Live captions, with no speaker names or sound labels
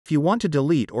If you want to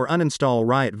delete or uninstall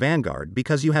Riot Vanguard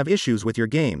because you have issues with your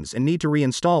games and need to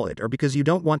reinstall it, or because you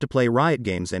don't want to play Riot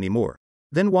games anymore,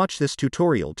 then watch this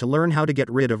tutorial to learn how to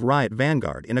get rid of Riot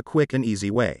Vanguard in a quick and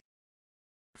easy way.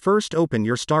 First, open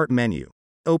your Start menu.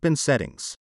 Open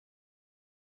Settings.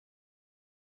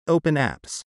 Open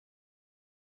Apps.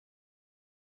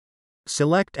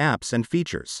 Select Apps and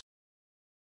Features.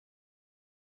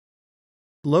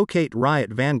 Locate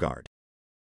Riot Vanguard.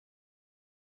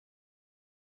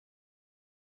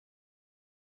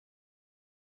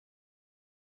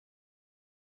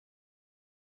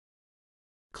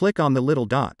 Click on the little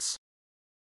dots.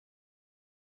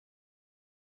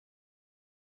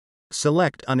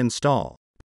 Select Uninstall.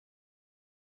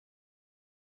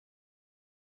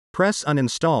 Press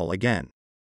Uninstall again.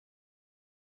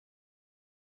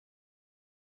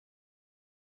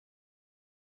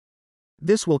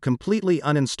 This will completely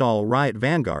uninstall Riot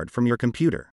Vanguard from your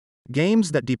computer.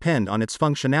 Games that depend on its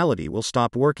functionality will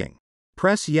stop working.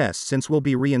 Press Yes since we'll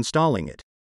be reinstalling it.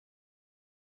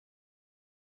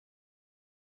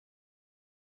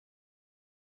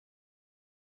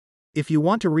 If you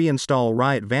want to reinstall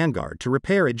Riot Vanguard to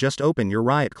repair it, just open your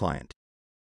Riot client.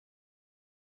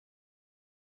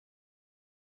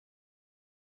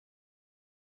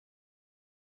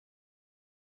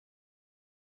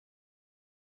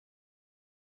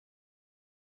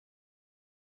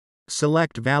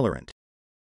 Select Valorant.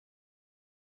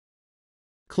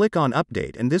 Click on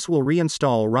Update and this will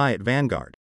reinstall Riot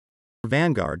Vanguard.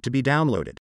 Vanguard to be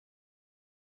downloaded.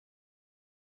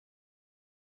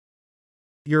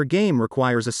 Your game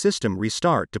requires a system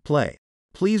restart to play.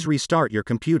 Please restart your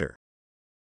computer.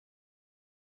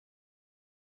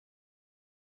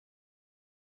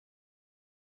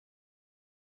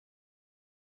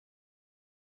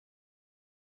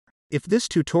 If this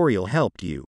tutorial helped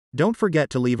you, don't forget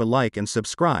to leave a like and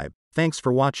subscribe. Thanks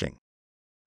for watching.